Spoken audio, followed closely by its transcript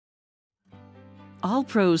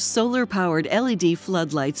All-Pro's solar-powered LED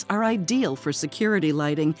floodlights are ideal for security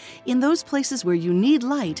lighting in those places where you need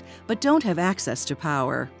light but don't have access to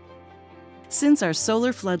power. Since our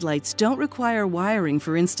solar floodlights don't require wiring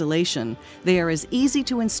for installation, they are as easy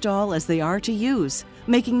to install as they are to use,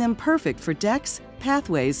 making them perfect for decks,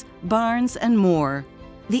 pathways, barns, and more.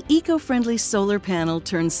 The eco-friendly solar panel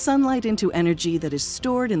turns sunlight into energy that is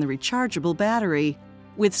stored in the rechargeable battery.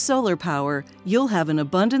 With solar power, you'll have an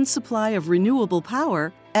abundant supply of renewable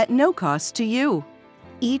power at no cost to you.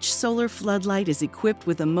 Each solar floodlight is equipped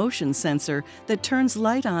with a motion sensor that turns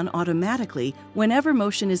light on automatically whenever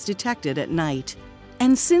motion is detected at night.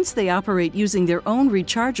 And since they operate using their own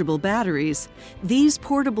rechargeable batteries, these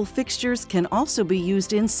portable fixtures can also be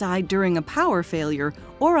used inside during a power failure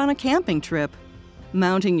or on a camping trip.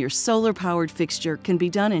 Mounting your solar-powered fixture can be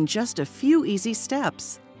done in just a few easy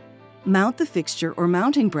steps. Mount the fixture or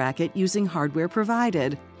mounting bracket using hardware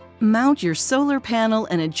provided. Mount your solar panel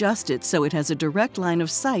and adjust it so it has a direct line of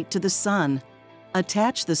sight to the sun.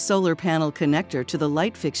 Attach the solar panel connector to the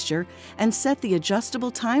light fixture and set the adjustable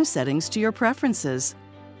time settings to your preferences.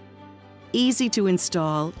 Easy to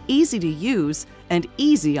install, easy to use, and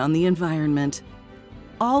easy on the environment.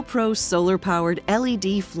 All-Pro solar-powered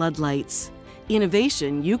LED floodlights.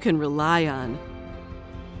 Innovation you can rely on.